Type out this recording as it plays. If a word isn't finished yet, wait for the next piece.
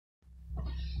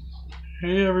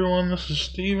Hey everyone, this is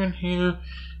Steven here,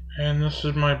 and this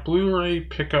is my Blu-ray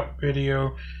pickup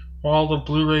video. All the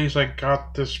Blu-rays I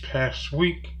got this past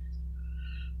week.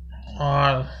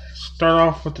 Start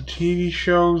off with the TV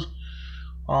shows.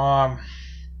 Only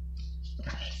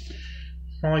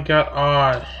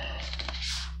got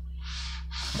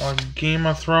Game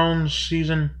of Thrones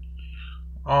season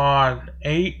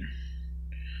 8.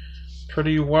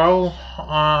 Pretty well.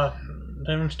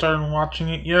 Haven't started watching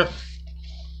it yet.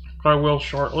 I will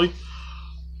shortly.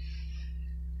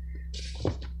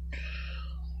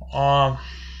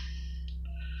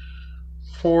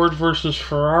 Ford versus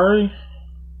Ferrari.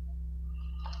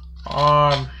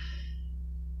 About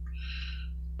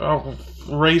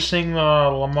racing, the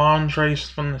Le Mans race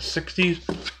from the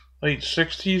 60s, late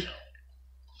 60s.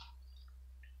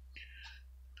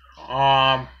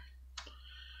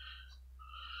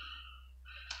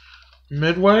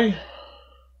 Midway.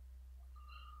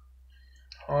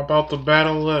 About the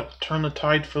battle that turned the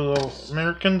tide for the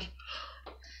Americans.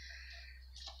 I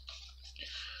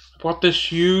bought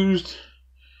this used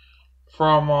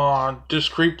from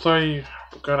Disc Replay.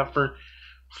 Got it for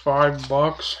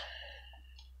 $5.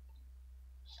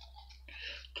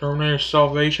 Terminator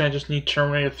Salvation. I just need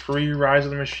Terminator 3, Rise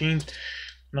of the Machines,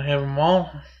 and I have them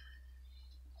all.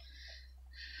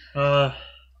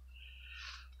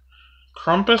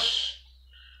 Krampus.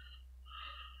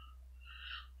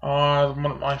 One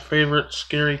of my favorite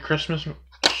scary Christmas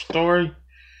story.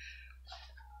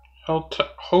 My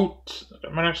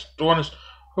next one is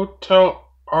Hotel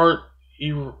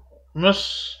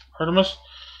Artemis.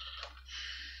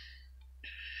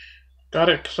 Got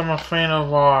it because I'm a fan of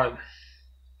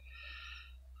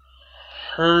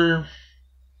her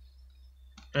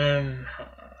and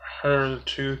the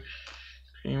two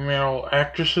female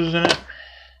actresses in it.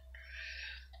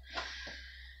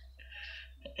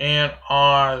 And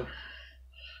last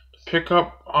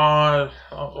pickup,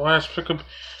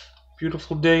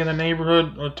 Beautiful Day in the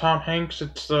Neighborhood with Tom Hanks.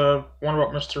 It's the one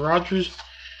about Mr. Rogers.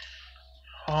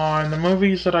 And the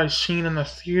movies that I've seen in the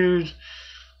theaters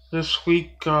this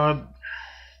week, I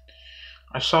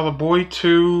saw The Boy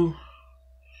 2,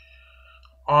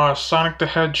 Sonic the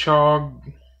Hedgehog.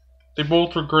 They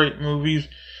both were great movies. You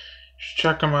should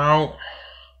check them out.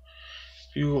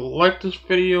 If you like this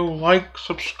video, like,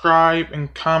 subscribe,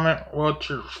 and comment what's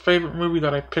your favorite movie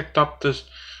that I picked up this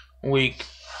week.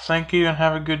 Thank you and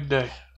have a good day.